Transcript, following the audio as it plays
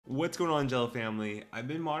What's going on, Angelo family? I've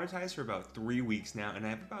been monetized for about 3 weeks now, and I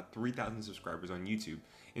have about 3,000 subscribers on YouTube.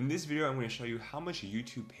 In this video, I'm going to show you how much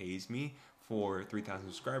YouTube pays me for 3,000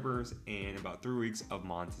 subscribers and about 3 weeks of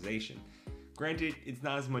monetization. Granted, it's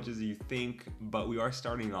not as much as you think, but we are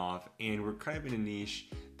starting off, and we're kind of in a niche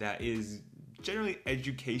that is generally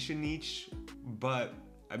education niche, but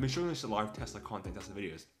I've been showing this a lot of Tesla content, Tesla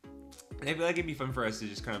videos. And I feel like it'd be fun for us to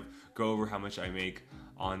just kind of go over how much I make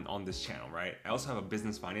on this channel, right? I also have a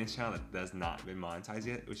business finance channel that has not been monetized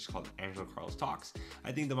yet, which is called Angelo Talks.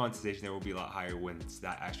 I think the monetization there will be a lot higher once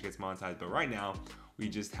that actually gets monetized, but right now we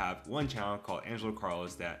just have one channel called Angelo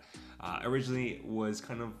Carlos that originally was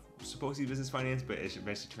kind of supposed to be business finance, but it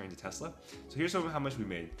eventually turned into Tesla. So here's how much we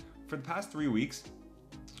made. For the past 3 weeks,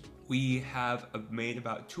 we have made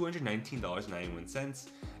about $219.91.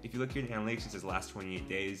 If you look here in analytics, it says last 28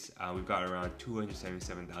 days, we've got around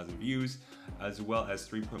 277,000 views, as well as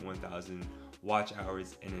 3.1 thousand watch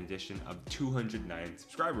hours, in addition of 209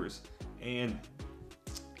 subscribers. And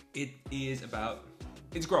it's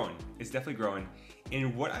growing. It's definitely growing.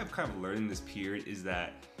 And what I've kind of learned in this period is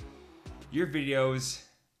that your videos,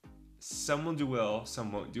 some will do well,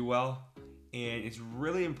 some won't do well. And it's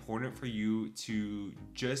really important for you to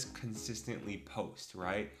just consistently post,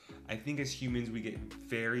 right? I think as humans, we get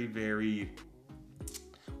very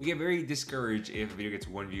discouraged if a video gets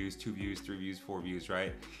 1 view, 2 views, 3 views, 4 views,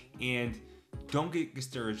 right? And don't get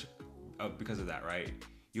discouraged because of that, right?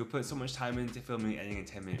 You'll put so much time into filming, editing a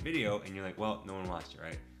 10-minute video, and you're like, well, no one watched it,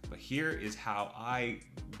 right? But here is how I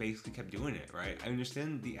basically kept doing it, right? I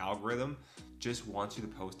understand the algorithm just wants you to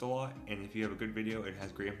post a lot, and if you have a good video, it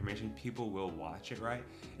has great information, people will watch it, right?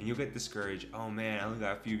 And you'll get discouraged, oh man, I only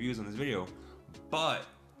got a few views on this video. But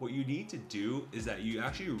what you need to do is that you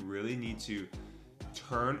actually really need to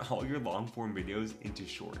turn all your long form videos into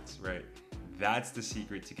shorts, right? That's the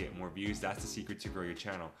secret to get more views. That's the secret to grow your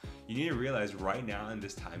channel. You need to realize right now in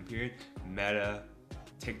this time period, Meta,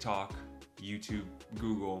 TikTok, YouTube,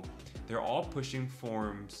 Google, they're all pushing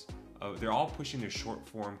their short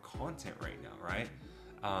form content right now, right?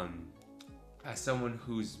 As someone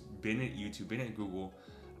who's been at YouTube, been at Google,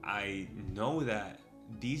 I know that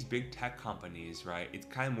these big tech companies, right, it's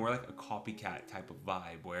kind of more like a copycat type of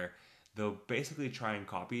vibe where they'll basically try and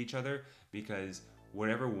copy each other because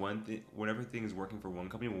whatever thing is working for one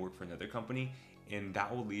company will work for another company, and that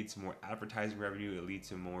will lead to more advertising revenue. It leads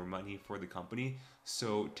to more money for the company.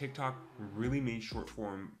 So TikTok really made short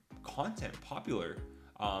form content popular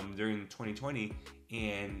during 2020,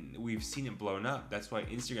 and we've seen it blown up. That's why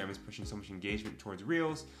Instagram is pushing so much engagement towards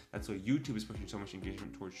Reels. That's why YouTube is pushing so much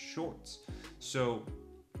engagement towards Shorts. So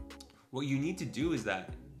what you need to do is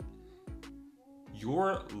that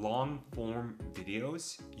your long form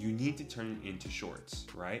videos, you need to turn it into shorts,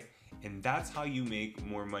 right? And that's how you make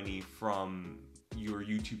more money from your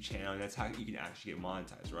YouTube channel, and that's how you can actually get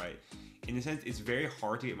monetized, right? In a sense, it's very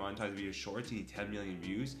hard to get monetized via shorts. You need 10 million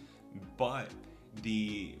views, but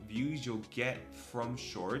the views you'll get from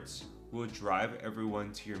shorts will drive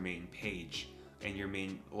everyone to your main page and your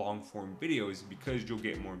main long form videos, because you'll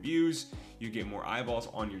get more views, you get more eyeballs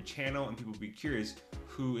on your channel, and people will be curious,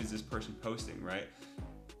 who is this person posting, right?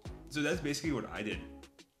 So that's basically what I did.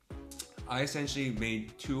 I essentially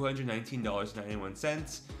made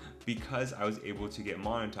 $219.91 because I was able to get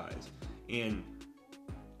monetized. And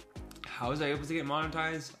how was I able to get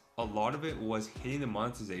monetized? A lot of it was hitting the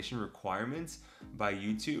monetization requirements by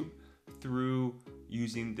YouTube through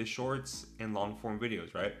using the shorts and long form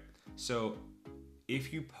videos, right? So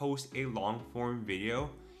if you post a long form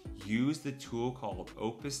video, use the tool called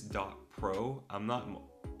opus.pro. I'm not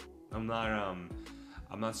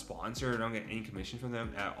sponsored. I don't get any commission from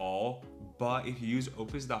them at all. But if you use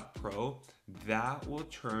opus.pro, that will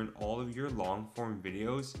turn all of your long form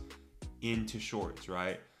videos into shorts,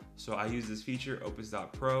 right? So I use this feature,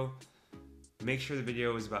 opus.pro. Make sure the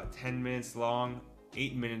video is about 10 minutes long,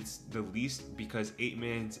 8 minutes the least, because 8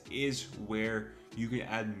 minutes is where you can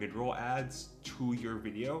add mid-roll ads to your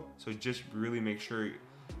video. So just really make sure,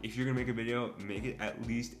 if you're gonna make a video, make it at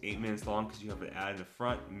least 8 minutes long, because you have to add in the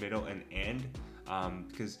front, middle, and end.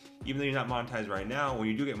 Because even though you're not monetized right now, when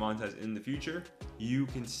you do get monetized in the future, you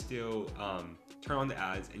can still turn on the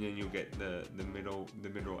ads, and then you'll get the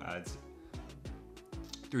mid-roll ads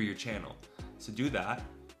through your channel. So do that.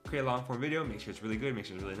 Create a long form video, make sure it's really good, make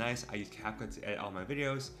sure it's really nice. I use CapCut to edit all my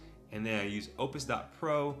videos, and then I use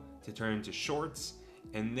opus.pro to turn into shorts,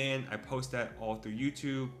 and then I post that all through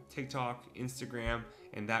YouTube, TikTok, Instagram,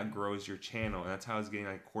 and that grows your channel. And that's how I was getting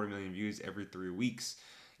like 250,000 views every 3 weeks.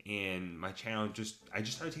 And my channel I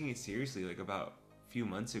just started taking it seriously like about a few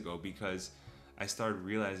months ago, because I started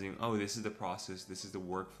realizing, oh, this is the process, this is the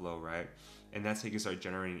workflow, right? And that's how you can start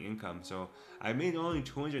generating income. So I made only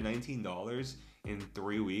 $219 in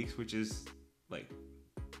 3 weeks, which is like,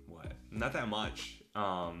 what? Not that much,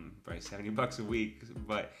 probably $70 a week,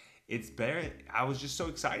 but it's better. I was just so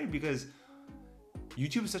excited because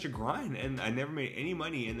YouTube is such a grind, and I never made any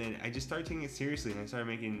money. And then I just started taking it seriously, and I started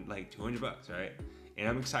making like $200, right? And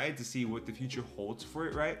I'm excited to see what the future holds for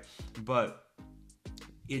it, right? But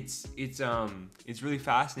it's really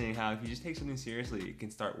fascinating how if you just take something seriously, it can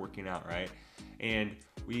start working out, right? And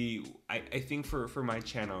I think for my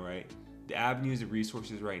channel, right, the avenues of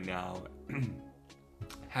resources right now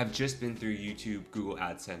have just been through YouTube, Google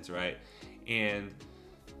AdSense, right? And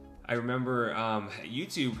I remember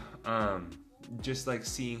YouTube, just like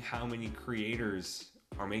seeing how many creators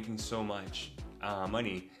are making so much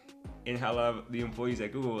money, and how a lot of the employees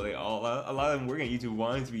at Google, a lot of them working at YouTube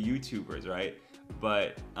wanted to be YouTubers, right?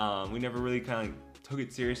 But we never really kind of took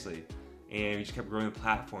it seriously, and we just kept growing the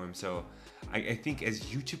platform. So I think as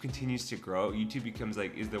YouTube continues to grow, YouTube becomes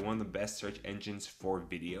is one of the best search engines for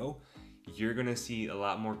video. You're gonna see a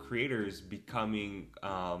lot more creators becoming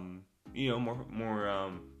more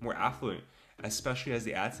affluent, especially as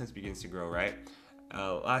the AdSense begins to grow, right?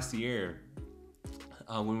 Last year,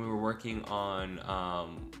 when we were working on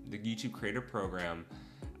the YouTube Creator Program,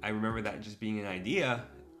 I remember that just being an idea,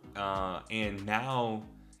 and now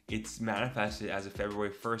it's manifested as of February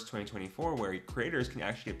 1st, 2024, where creators can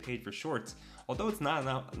actually get paid for shorts. Although it's not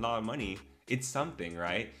a lot of money, it's something,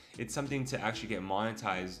 right? It's something to actually get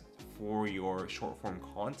monetized for your short form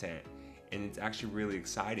content, and it's actually really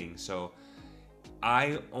exciting. So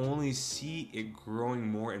I only see it growing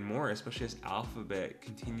more and more, especially as Alphabet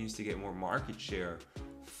continues to get more market share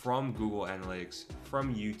from Google Analytics,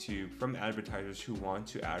 from YouTube, from advertisers who want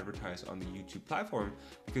to advertise on the YouTube platform,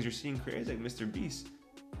 because you're seeing creators like Mr. Beast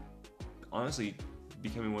honestly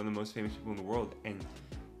becoming one of the most famous people in the world, and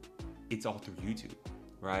it's all through YouTube,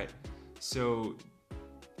 right? So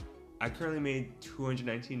I currently made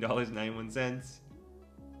 $219.91.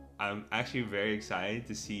 I'm actually very excited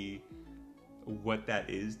to see what that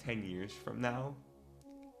is 10 years from now,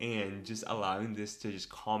 and just allowing this to just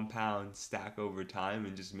compound, stack over time,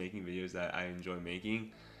 and just making videos that I enjoy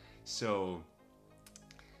making. So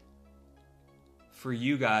for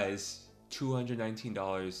you guys,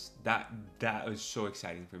 $219, that was so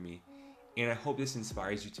exciting for me, and I hope this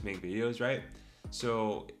inspires you to make videos, right?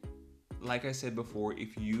 So like I said before,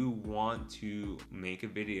 if you want to make a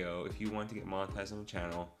video, if you want to get monetized on the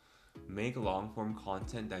channel, make long form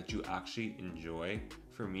content that you actually enjoy.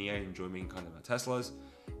 For me, I enjoy making content about Teslas.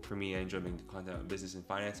 For me, I enjoy making content about business and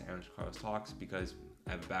finance and Carlos Talks, because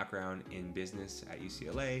I have a background in business at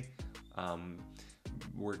UCLA,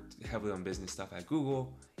 worked heavily on business stuff at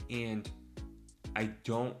Google, and I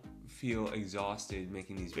don't feel exhausted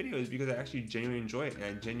making these videos because I actually genuinely enjoy it, and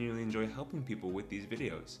I genuinely enjoy helping people with these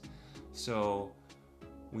videos. So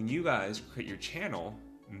when you guys create your channel,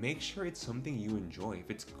 make sure it's something you enjoy.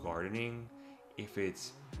 If it's gardening, if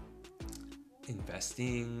it's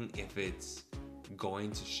investing, if it's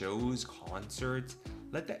going to shows, concerts,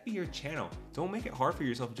 let that be your channel. Don't make it hard for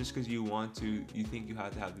yourself just because you think you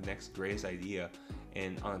have to have the next greatest idea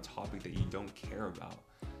and on a topic that you don't care about.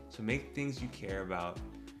 So make things you care about.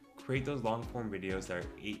 Create those long form videos that are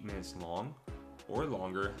 8 minutes long or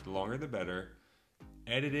longer. The longer the better.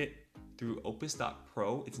 Edit it through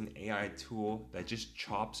Opus.pro. It's an AI tool that just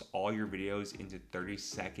chops all your videos into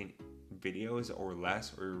 30-second videos or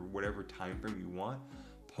less, or whatever time frame you want.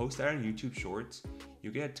 Post that on YouTube Shorts.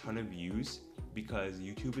 You'll get a ton of views because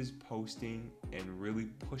YouTube is posting and really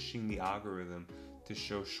pushing the algorithm to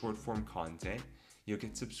show short form content. You'll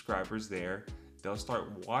get subscribers there. They'll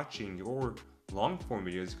start watching your long form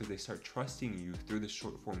videos because they start trusting you through the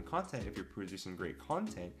short form content if you're producing great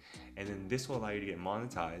content, and then this will allow you to get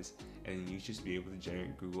monetized, and you just be able to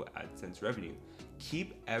generate Google AdSense revenue.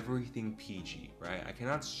 Keep everything PG, right? I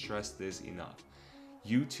cannot stress this enough.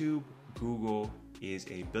 YouTube, Google is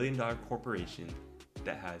a billion-dollar corporation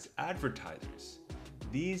that has advertisers.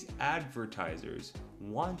 These advertisers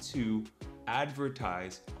want to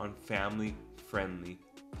advertise on family-friendly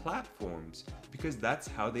platforms because that's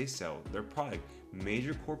how they sell their product.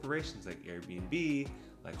 Major corporations like Airbnb,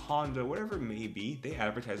 like Honda, whatever it may be, they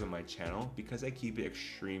advertise on my channel because I keep it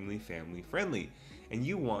extremely family friendly. And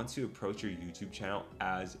you want to approach your YouTube channel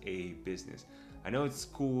as a business. I know it's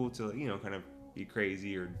cool to, kind of be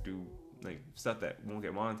crazy or do stuff that won't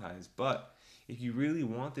get monetized, but if you really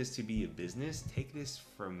want this to be a business, take this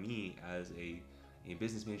from me as a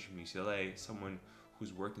business major from UCLA, someone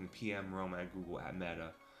who's worked in the PM realm at Google, at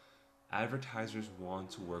Meta. Advertisers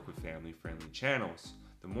want to work with family-friendly channels.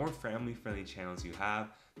 The more family-friendly channels you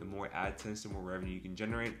have, the more AdSense, the more revenue you can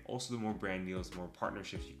generate. Also, the more brand deals, the more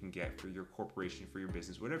partnerships you can get for your corporation, for your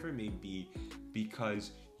business, whatever it may be,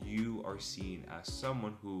 because you are seen as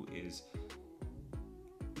someone who is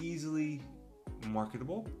easily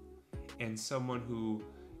marketable and someone who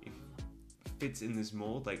fits in this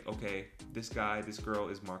mold. Like, okay, this guy, this girl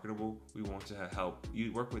is marketable. We want to help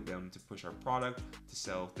you work with them to push our product, to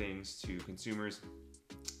sell things to consumers.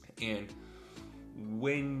 And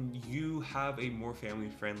when you have a more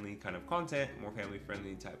family-friendly kind of content, more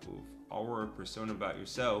family-friendly type of aura, persona about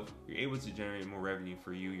yourself, you're able to generate more revenue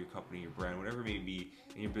for you, your company, your brand, whatever it may be,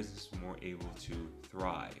 and your business is more able to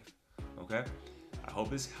thrive. Okay? I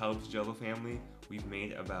hope this helps, Jello family. We've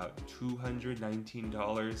made about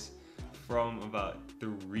 $219 from about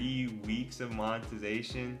 3 weeks of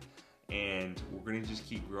monetization, and we're gonna just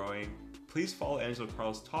keep growing. Please follow Angelo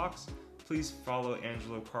Carlos Talks. Please follow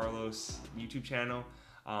Angelo Carlos YouTube channel.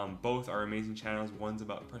 Both are amazing channels. One's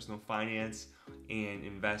about personal finance and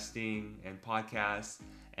investing and podcasts,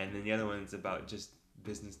 and then the other one's about just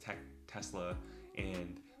business tech, Tesla.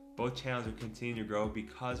 And both channels are continuing to grow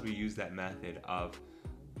because we use that method of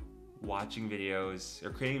watching videos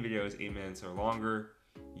or creating videos 8 minutes or longer,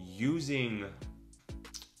 using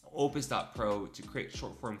Opus.pro to create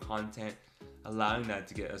short form content, allowing that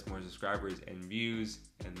to get us more subscribers and views,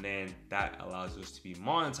 and then that allows us to be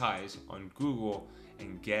monetized on Google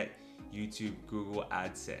and get YouTube Google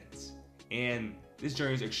AdSense. And this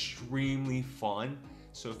journey is extremely fun.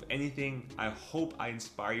 So if anything, I hope I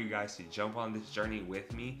inspire you guys to jump on this journey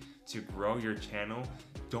with me to grow your channel.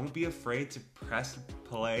 Don't be afraid to press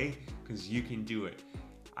play, because you can do it.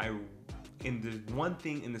 And the one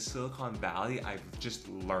thing in the Silicon Valley I've just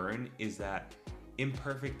learned is that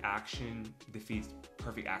imperfect action defeats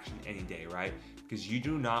perfect action any day, right? Because you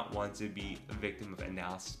do not want to be a victim of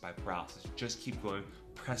analysis by paralysis. Just keep going,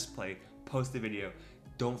 press play, post the video.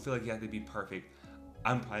 Don't feel like you have to be perfect.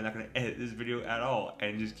 I'm probably not gonna edit this video at all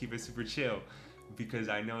and just keep it super chill, because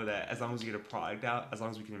I know that as long as we get a product out, as long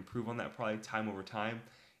as we can improve on that product time over time,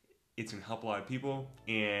 it's gonna help a lot of people,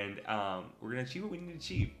 and we're gonna achieve what we need to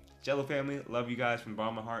achieve. Jello family, love you guys from the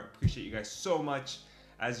bottom of my heart. Appreciate you guys so much.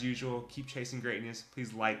 As usual, keep chasing greatness.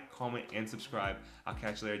 Please like, comment, and subscribe. I'll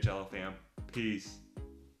catch you later, Jello fam. Peace.